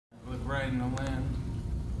right in the lens.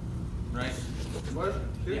 Right? What?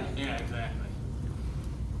 Yeah, yeah, exactly.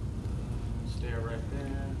 Stare right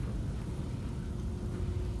there.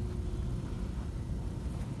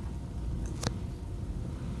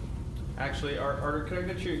 Actually, Arter, can I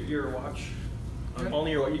get you your watch?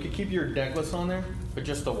 Only your watch. You could keep your necklace on there, but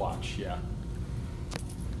just the watch, yeah.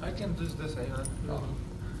 I can do this. I don't know.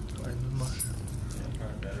 Yeah,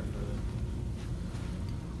 probably better for the...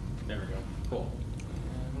 There we go. Cool.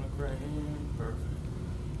 And look right here. Perfect.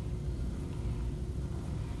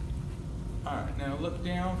 Alright, now look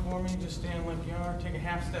down for me. Just stand like you are. Take a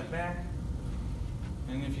half step back.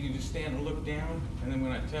 And if you can just stand and look down, and then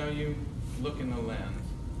when I tell you, look in the lens.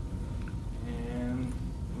 And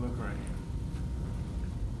look right here.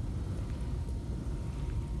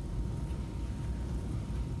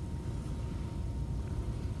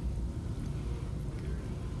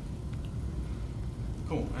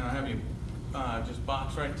 Cool. And I'll have you just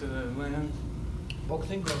box right to the lens.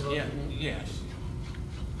 Boxing or Yeah. Yes.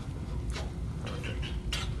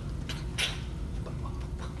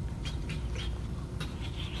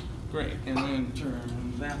 Great. And then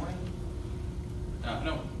turn that way.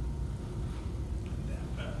 No.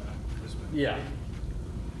 This way. Yeah.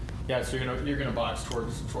 Yeah, so you're gonna box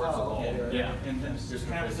towards the ball. okay, right. Yeah. And then just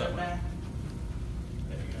half face step up. back.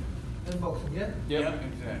 There you go. And boxing, yeah? Yep.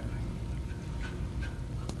 Exactly.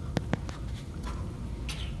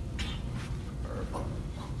 Perfect.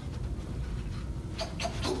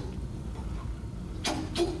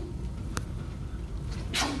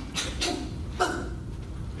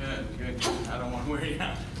 Good. I don't want to wear you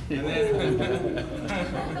out. And then,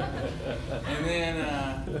 and then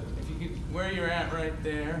if you could, where you're at right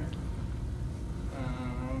there,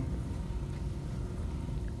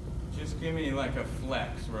 just give me like a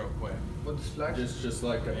flex real quick. What is flash? Just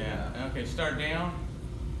like a, Yeah. Okay. Start down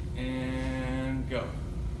and go.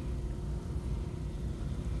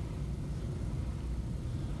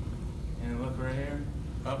 And look right here.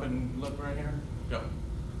 Up and look right here. Go.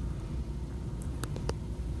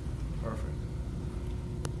 Perfect.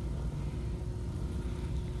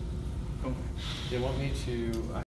 Cool. They want me to.